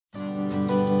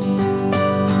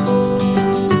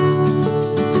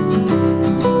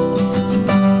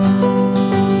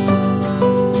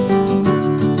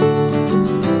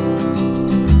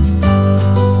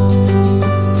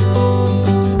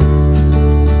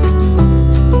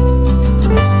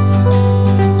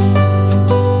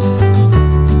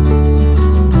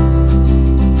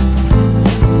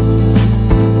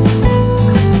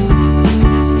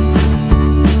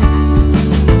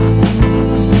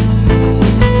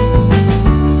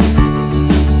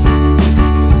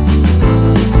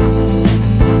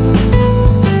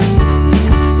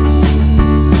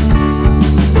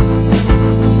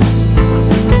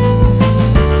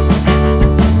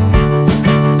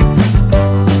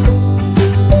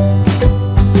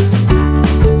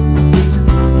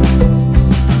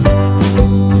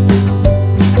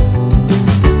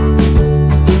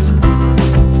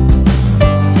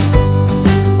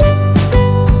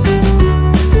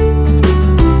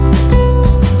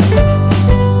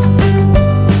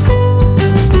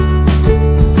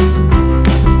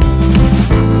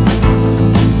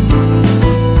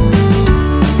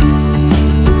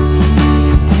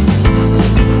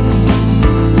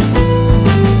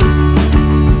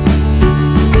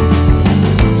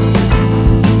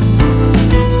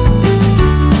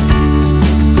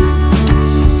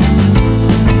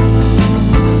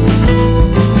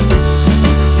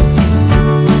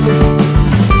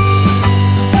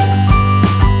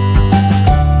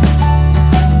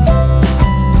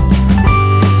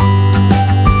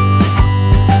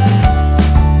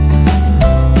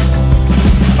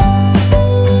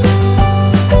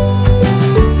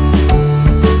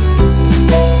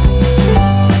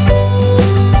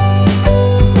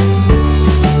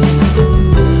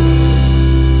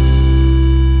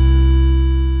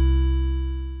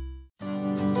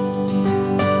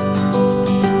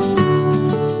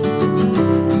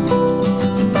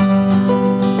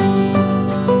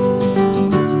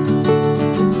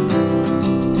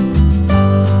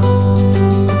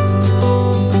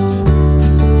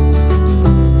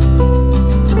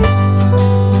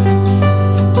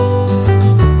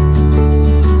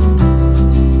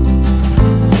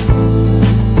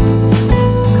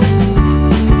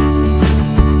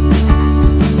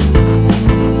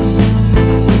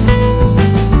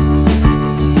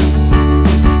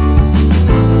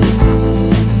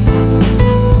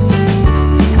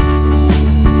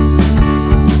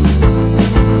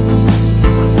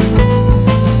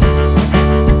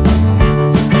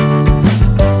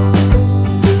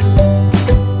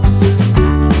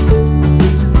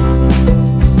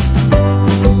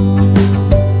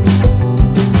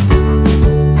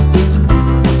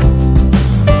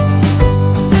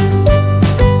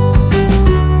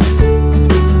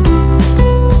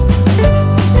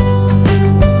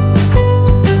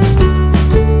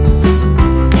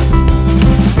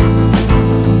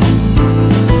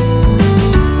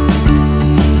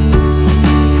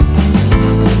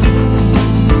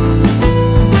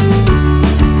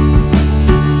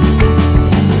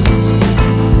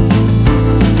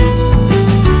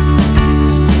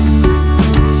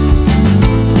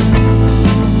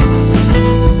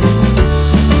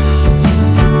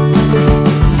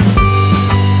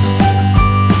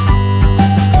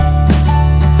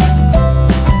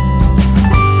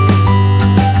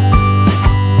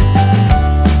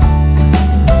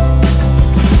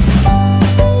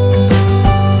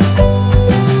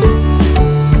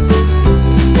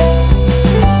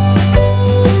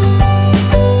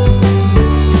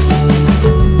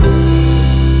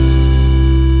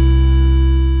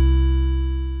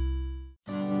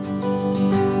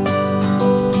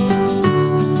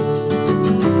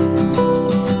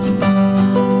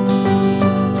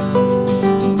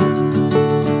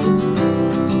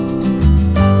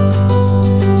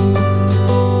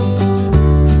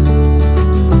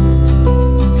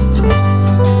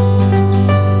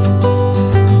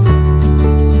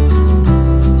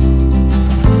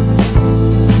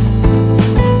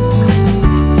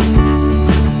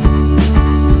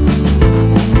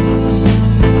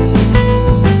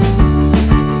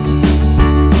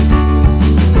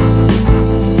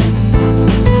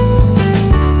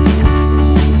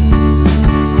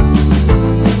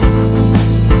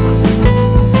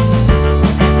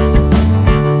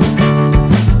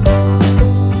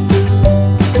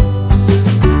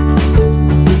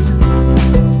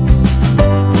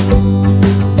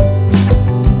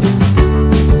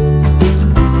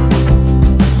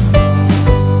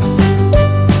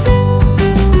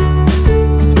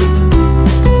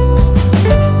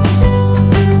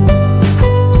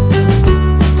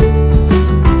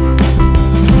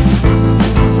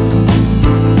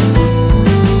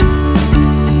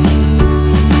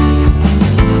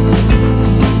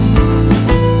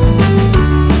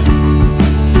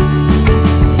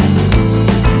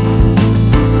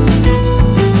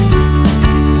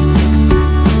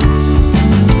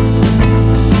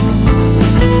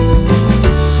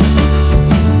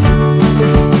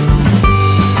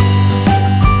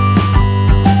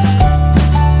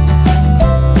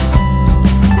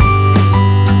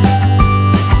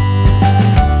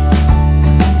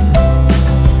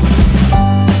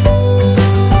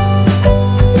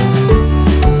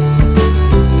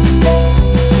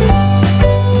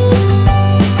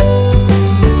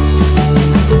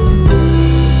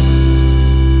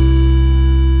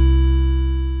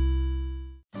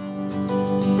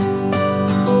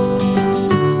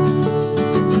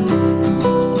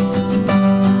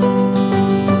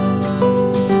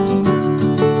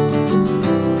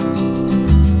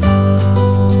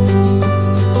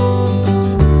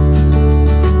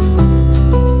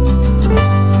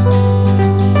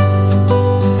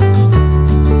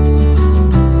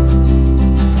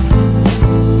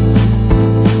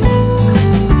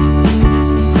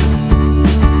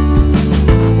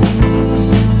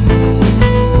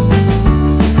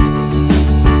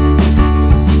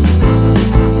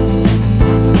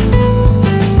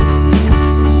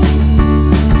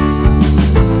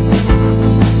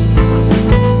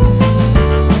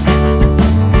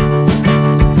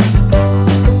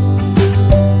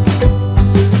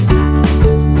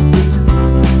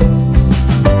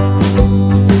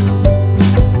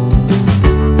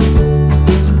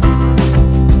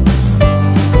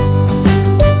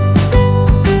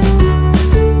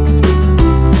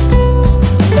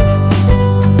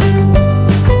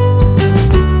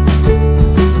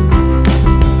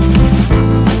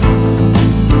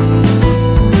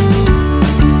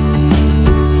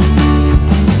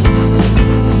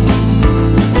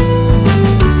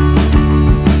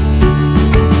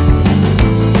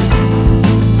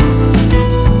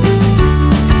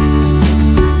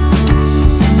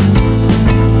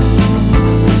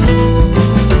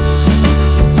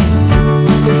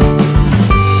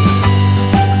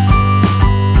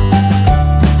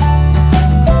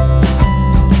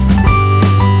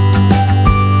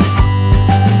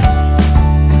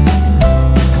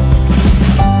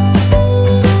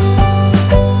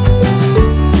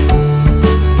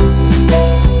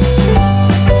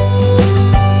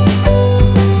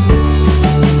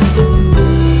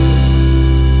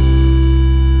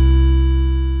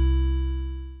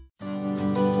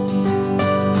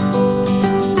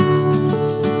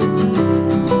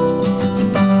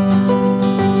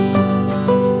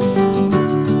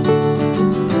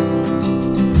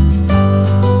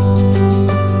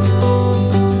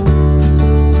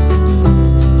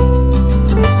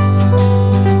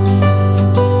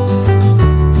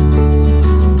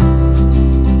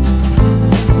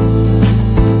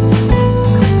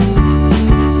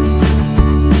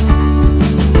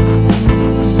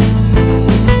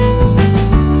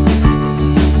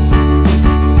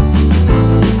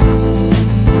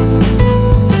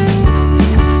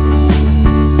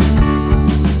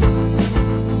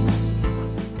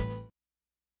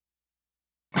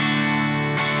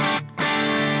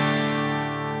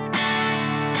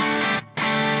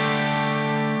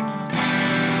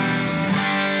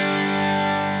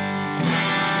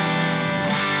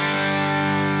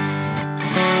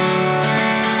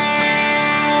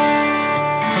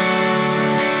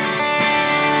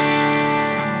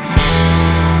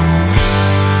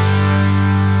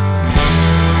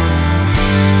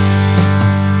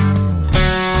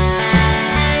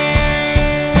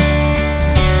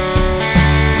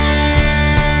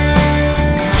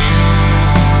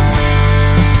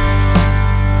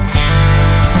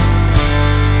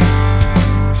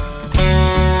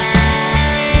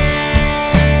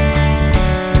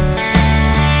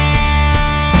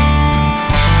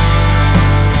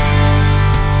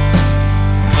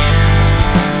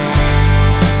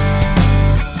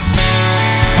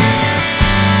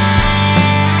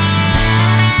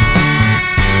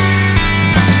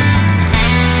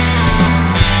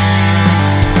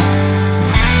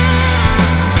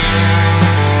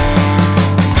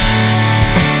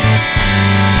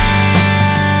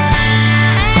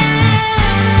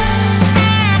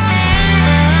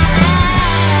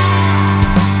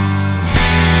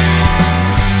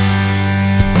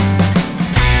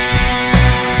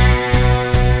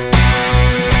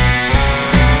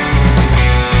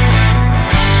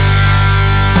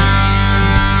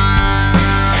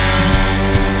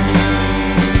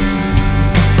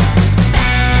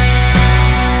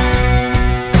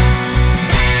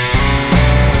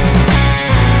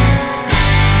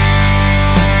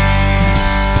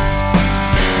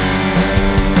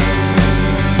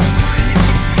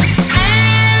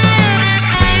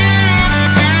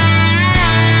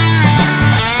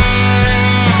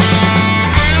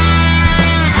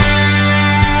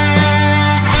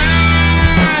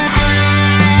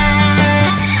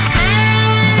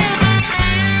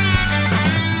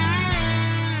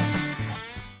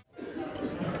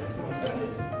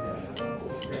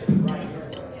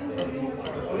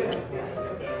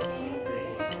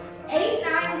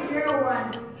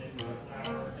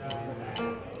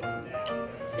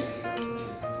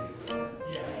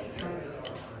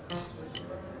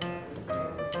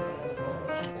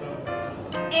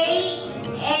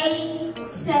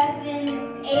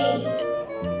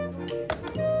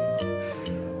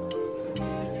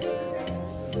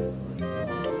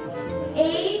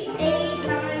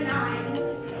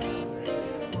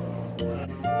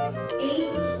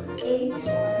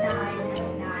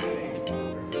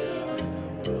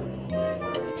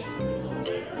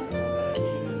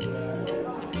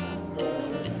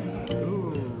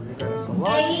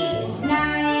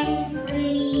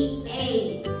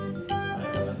8938.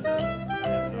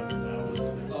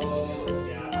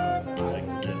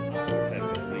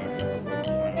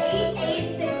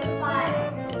 8865.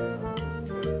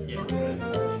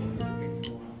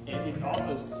 And it's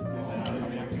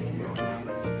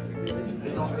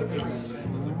also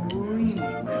extremely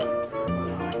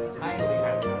highly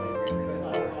advertised.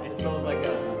 It smells like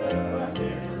a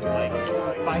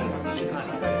spicy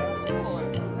honey.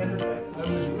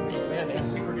 Yeah, they have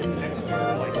super good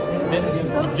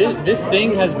texture. This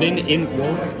thing has been in.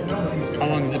 How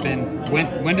long has it been?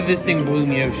 When did this thing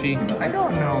bloom, Yoshi? I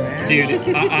don't know, man.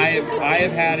 Dude, I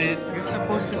have had it. You're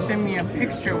supposed to send me a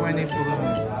picture when it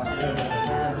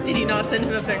bloomed. Did you not send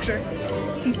him a picture?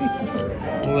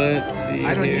 Let's see.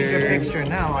 I don't here. need your picture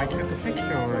now. I took a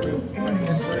picture already.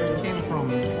 This came from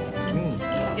me.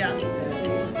 Yeah.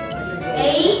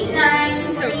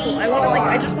 8938. So cool.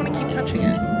 I just want to keep touching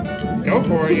it. Go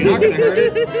for it. You're not gonna hurt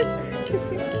it.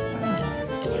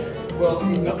 Well,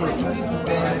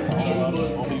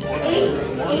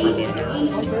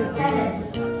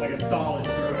 like a solid.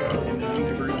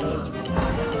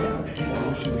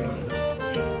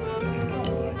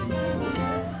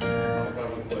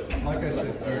 Like I said,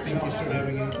 I think you start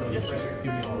having any problems, just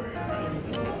give me a call.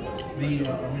 The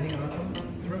remaining outcome,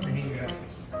 throw me here, guys.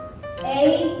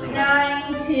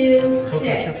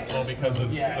 8926. Well, because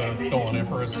it's stolen it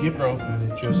for its growth.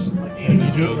 And it just, if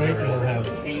you do it right, you'll have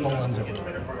stolons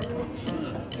everywhere.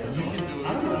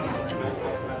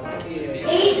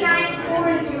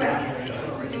 8940.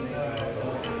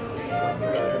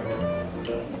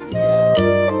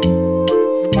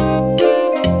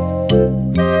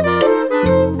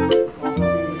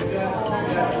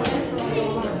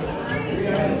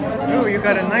 Oh, you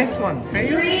got a nice one.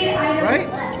 Face, right?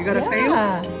 You got a face?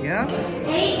 Yeah?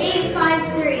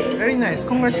 8853. Very nice.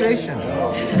 Congratulations.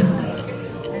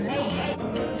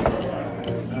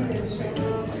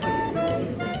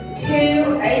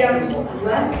 2 items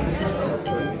left.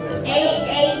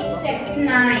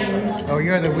 8869. Oh,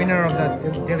 you're the winner of the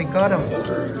Delicatum.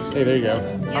 Hey, there you go.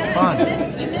 Have fun.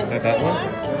 Is that one?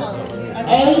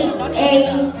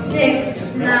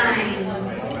 8869.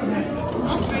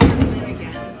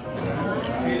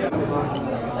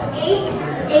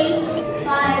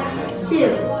 8852.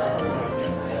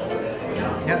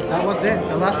 Yeah, that was it.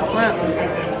 The last plant.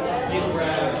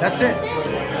 That's it.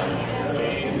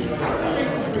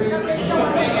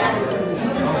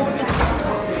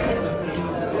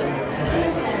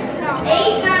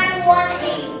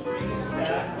 8918.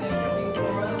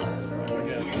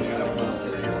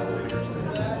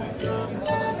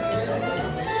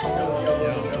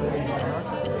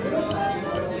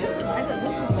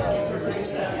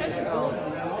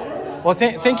 Well,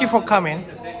 thank you for coming.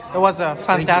 It was a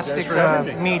fantastic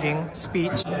meeting,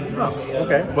 speech. Oh,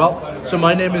 okay. Well, so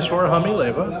my name is Horahami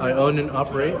Leva. I own and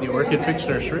operate the Orchid Fix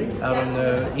Nursery out on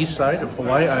the east side of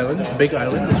Hawaii Island, Big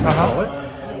Island as we call it.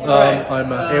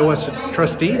 I'm an AOS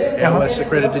trustee, AOS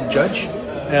accredited judge,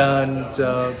 and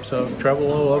so travel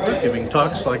all over giving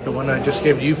talks like the one I just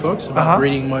gave to you folks about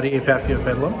breeding Muddy Apaphia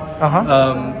pedalum.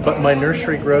 But my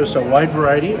nursery grows a wide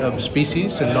variety of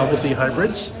species and novelty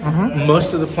hybrids.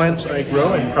 Most of the plants I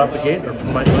grow and propagate are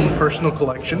from my own personal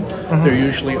collection. They're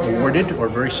usually awarded or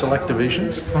very select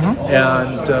divisions.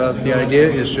 And the idea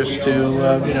is just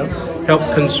to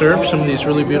help conserve some of these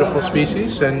really beautiful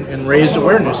species and raise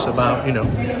awareness about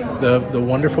the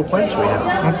wonderful plants we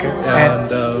have. Okay.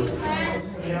 And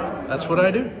that's what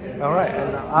I do. All right.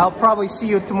 And I'll probably see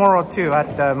you tomorrow too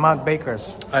at Mount Baker's.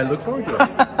 I look forward to it.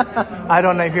 I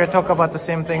don't know if you're talking about the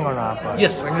same thing or not. But...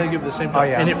 Yes, I'm going to give the same talk.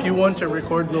 yeah. And if you want to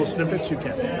record little snippets, you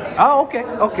can. Oh, okay.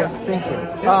 Okay. Thank you.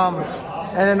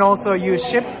 And then also you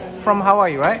ship from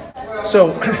Hawaii, right?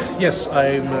 So, yes,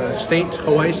 I'm a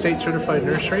Hawaii State Certified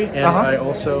Nursery, and I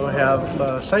also have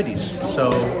CITES. So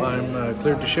I'm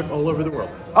cleared to ship all over the world.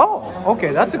 Oh,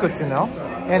 okay. That's good to know.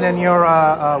 And then your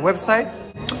website?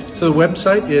 So the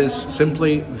website is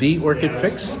simply The Orchid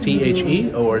Fix,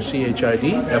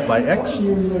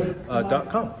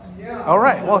 TheOrchidFix.com. All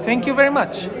right. Well, thank you very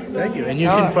much. Thank you. And you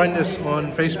can find us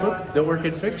on Facebook, The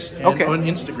Orchid Fix, and on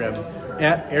Instagram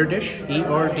at Erdos,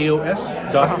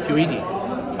 ERDOS.QED.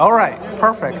 All right.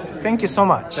 Perfect. Thank you so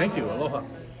much. Thank you. Aloha.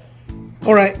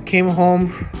 All right. Came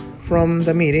home from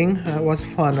the meeting. It was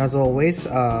fun as always.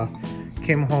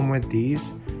 Came home with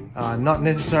these. Not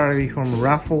necessarily from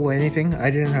raffle or anything. I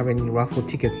didn't have any raffle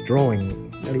tickets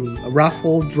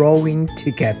raffle drawing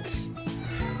tickets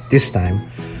this time.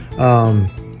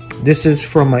 This is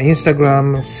from my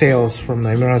Instagram sales from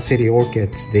Emerald City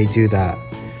Orchids. They do that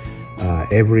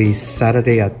every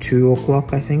Saturday at 2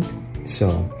 o'clock, I think.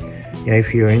 So yeah,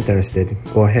 if you're interested,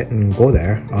 go ahead and go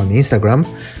there on Instagram.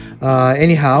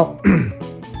 Anyhow,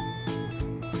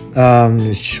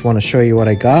 just want to show you what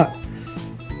I got.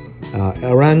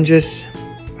 Oranges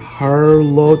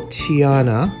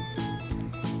Harlotiana.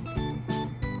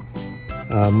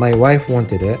 My wife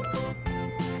wanted it.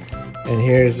 And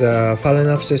here's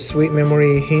Phalaenopsis Sweet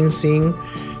Memory Hinsing.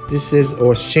 This is,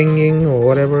 or Shinging, or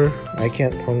whatever. I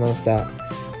can't pronounce that.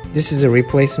 This is a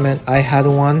replacement. I had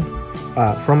one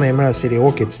from Emerald City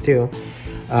Orchids too.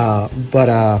 But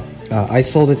I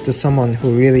sold it to someone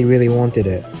who really wanted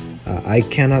it. I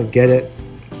cannot get it.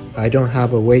 I don't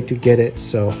have a way to get it,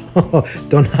 so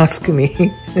don't ask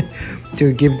me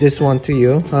to give this one to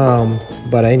you.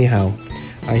 But anyhow,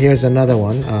 here's another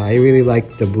one. I really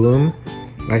like the bloom.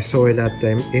 I saw it at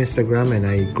the Instagram and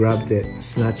I grabbed it,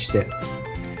 snatched it.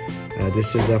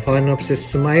 This is a Phalaenopsis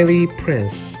Smiley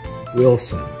Prince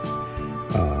Wilson.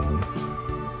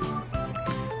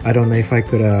 I don't know if I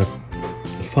could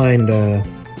find a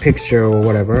picture or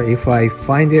whatever. If I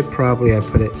find it, probably I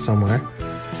put it somewhere.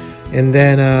 And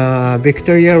then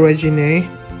Victoria Reginae,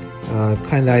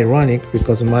 kind of ironic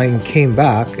because mine came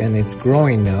back and it's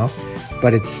growing now,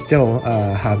 but it still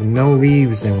have no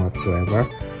leaves and whatsoever.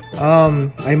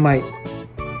 I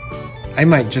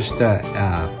might just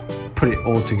put it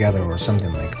all together or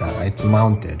something like that. It's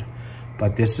mounted,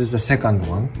 but this is the second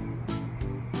one.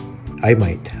 I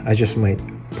just might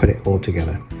put it all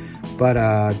together. But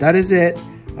that is it.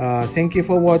 Thank you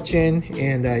for watching,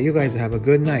 and you guys have a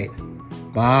good night.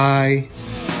 Bye.